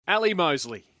Ali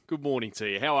Mosley, good morning to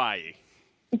you. How are you?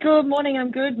 Good morning,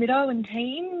 I'm good. Middo and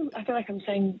team. I feel like I'm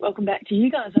saying welcome back to you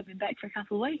guys. I've been back for a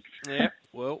couple of weeks. Yeah,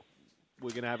 well, we're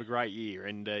going to have a great year.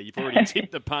 And you've already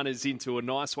tipped the punters into a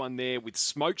nice one there with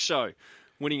Smoke Show,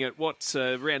 winning at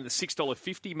around the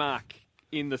 $6.50 mark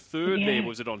in the third there,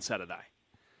 was it, on Saturday?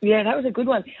 Yeah, that was a good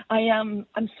one. I'm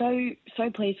so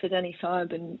pleased with Annie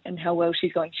Saib and how well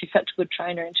she's going. She's such a good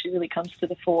trainer and she really comes to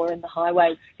the fore in the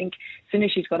highways. I think as soon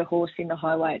as she's got a horse in the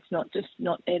highway, it's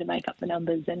not there to make up the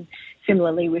numbers. And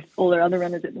similarly with all her other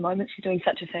runners at the moment, she's doing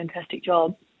such a fantastic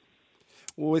job.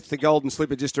 Well, with the Golden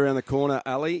Slipper just around the corner,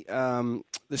 Ali, the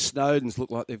Snowdens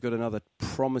look like they've got another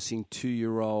promising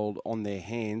 2-year-old on their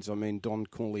hands. I mean, Don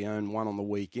Corleone won on the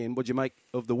weekend. What'd you make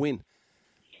of the win?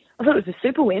 I thought it was a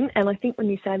super win, and I think when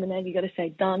you say the name, you got to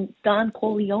say Don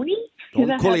Corleone.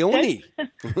 Don Corleone.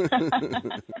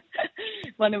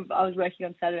 I was working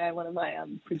on Saturday. One of my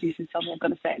producers told me I've got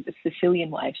to say it the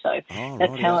Sicilian way, so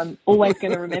that's how I'm always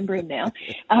going to remember him now.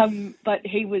 But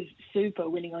he was super,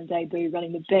 winning on debut,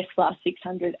 running the best last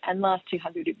 600 and last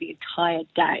 200 of the entire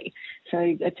day. So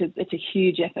it's a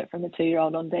huge effort from a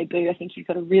 2-year-old on debut. I think he's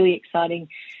got a really exciting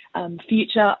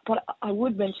future. But I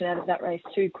would mention out of that race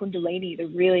too, Kundalini, the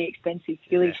really expensive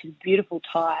filly. She's a beautiful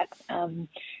type.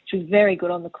 She was very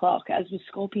good on the clock, as was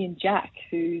Scorpion Jack,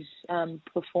 who's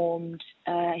performed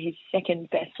his second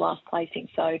best last placing.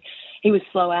 So he was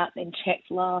slow out, then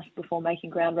checked last before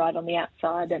making ground right on the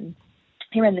outside, and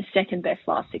he ran the second best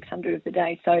last 600 of the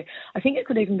day. So I think it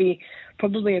could even be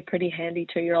probably a pretty handy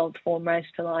 2-year-old form race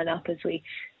to line up as we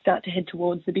start to head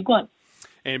towards the big one.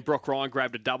 And Brock Ryan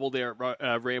grabbed a double there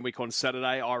at Randwick on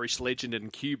Saturday. Irish Legend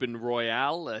and Cuban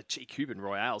Royale. Cuban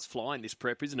Royale's flying this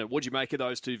prep, isn't it? What'd you make of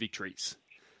those two victories?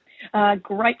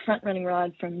 Great front-running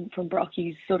ride from Brock.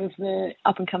 He's sort of the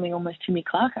up-and-coming almost Timmy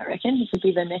Clark, I reckon. He could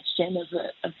be the next gen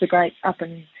of the great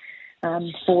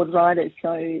up-and-forward riders.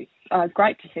 So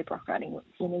great to see Brock riding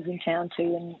winners in town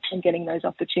too and getting those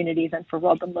opportunities. And for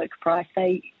Rob and Luke Price,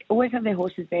 they always have their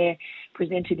horses there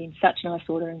presented in such nice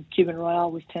order, and Cuban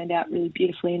Royale was turned out really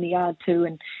beautifully in the yard too.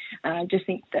 And I just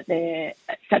think that they're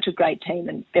such a great team,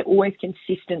 and they're always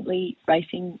consistently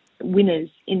racing winners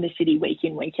in the city week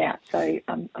in, week out. So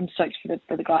I'm stoked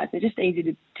for the guys. They're just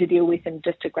easy to deal with and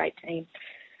just a great team.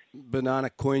 Banana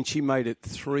Queen, she made it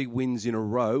 3 wins in a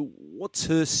row. What's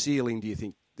her ceiling, do you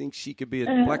think? Think she could be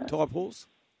a black type horse?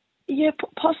 Yeah,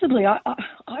 possibly. I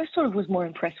sort of was more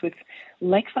impressed with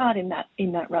Lexford in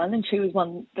that run, and she was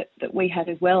one that we had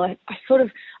as well. I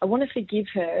want to forgive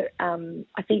her.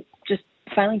 I think just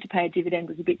failing to pay a dividend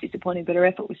was a bit disappointing, but her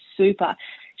effort was super.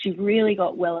 She really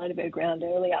got well out of her ground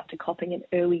early after copping an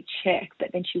early check,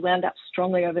 but then she wound up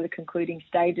strongly over the concluding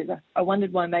stages. I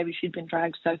wondered why maybe she'd been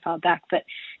dragged so far back, but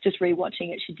just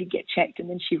rewatching it, she did get checked, and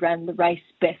then she ran the race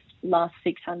best last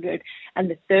 600 and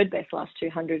the third best last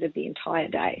 200 of the entire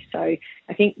day. So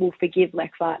I think we'll forgive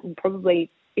Lexford, and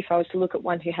probably if I was to look at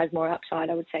one who has more upside,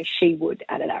 I would say she would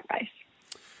out of that race.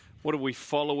 What are we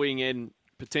following and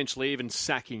potentially even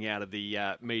sacking out of the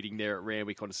meeting there at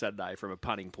Randwick on Saturday from a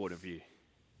punting point of view?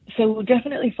 So we'll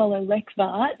definitely follow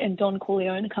Lexvart and Don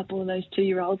Corleone, a couple of those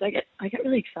 2-year-olds. I get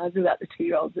really excited about the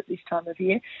 2-year-olds at this time of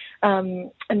year.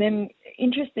 And then,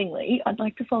 interestingly, I'd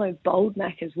like to follow Bold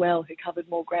Mac as well, who covered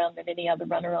more ground than any other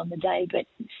runner on the day, but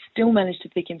still managed to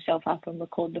pick himself up and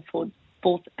record the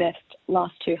fourth best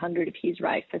last 200 of his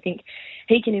race. I think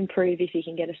he can improve if he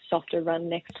can get a softer run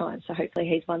next time. So hopefully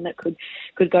he's one that could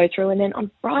go through. And then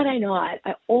on Friday night,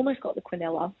 I almost got the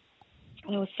Quinella.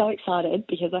 And I was so excited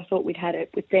because I thought we'd had it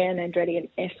with Dan Andretti and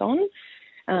Esson.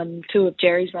 2 of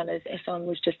Jerry's runners. Esson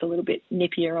was just a little bit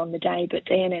nippier on the day, but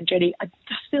Dan Andretti, I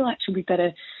just feel like she'll be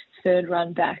better third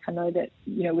run back. I know that,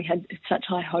 we had such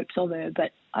high hopes of her, but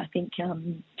I think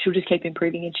she'll just keep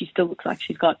improving, and she still looks like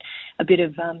she's got a bit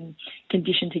of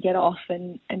condition to get off,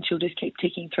 and she'll just keep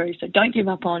ticking through. So don't give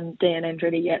up on Dan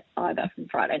Andretti yet either from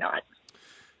Friday night.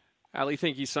 Ali,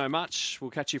 thank you so much.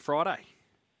 We'll catch you Friday.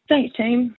 Thanks, team.